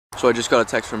So I just got a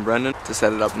text from Brendan to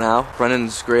set it up now.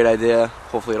 Brendan's great idea.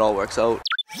 Hopefully it all works out.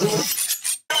 You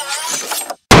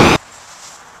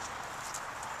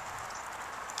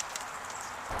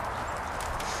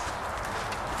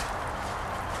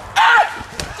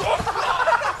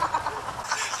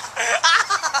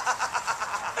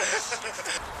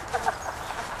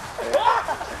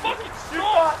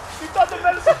thought the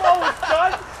medicine ball was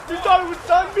done? You thought it was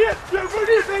done, man? Yeah, look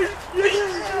at me.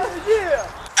 Yeah.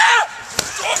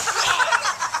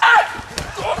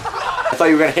 I thought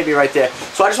you were going to hit me right there.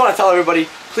 So I just want to tell everybody,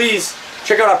 please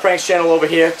check out our pranks channel over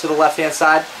here to the left-hand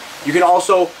side. You can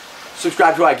also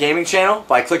subscribe to our gaming channel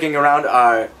by clicking around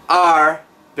our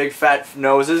big fat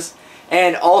noses.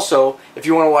 And also, if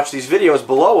you want to watch these videos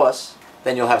below us,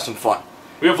 then you'll have some fun.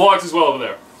 We have vlogs as well over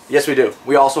there. Yes, we do.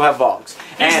 We also have vlogs.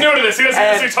 He's new to this. He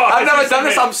doesn't usually talk. I've never done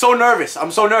this. I'm so nervous. I'm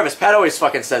so nervous. Pat always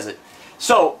fucking says it.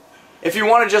 So, if you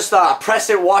want to just press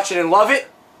it, watch it, and love it,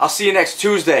 I'll see you next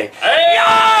Tuesday. Hey!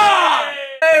 Yeah!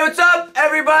 Hey, what's up,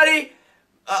 everybody?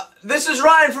 This is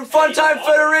Ryan from Funtime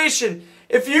Federation.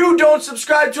 If you don't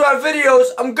subscribe to our videos,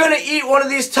 I'm gonna eat one of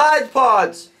these Tide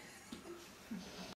Pods.